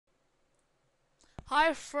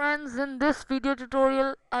Hi friends, in this video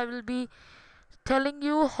tutorial I will be telling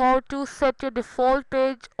you how to set your default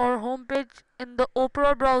page or home page in the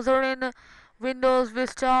Opera browser in Windows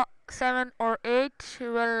Vista 7 or 8.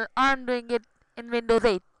 Well, I'm doing it in Windows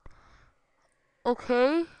 8.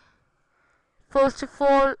 Okay, first of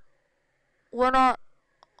all, when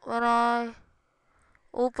I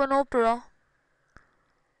open Opera,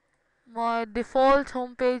 my default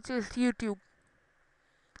home page is YouTube.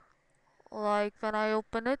 Like when I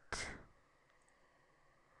open it,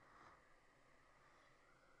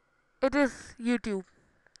 it is YouTube.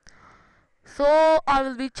 So I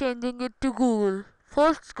will be changing it to Google.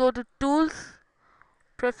 First go to Tools,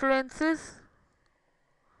 Preferences,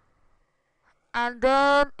 and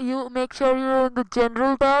then you make sure you're in the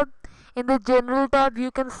General tab. In the General tab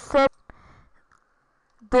you can set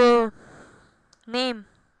the name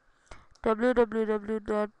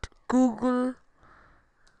www.google.co.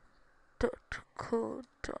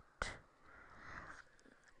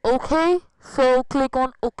 Okay, so click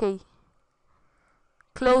on OK.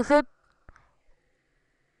 Close it,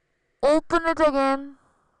 open it again,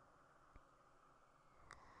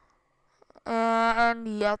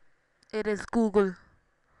 and yep, it is Google.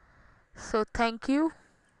 So thank you.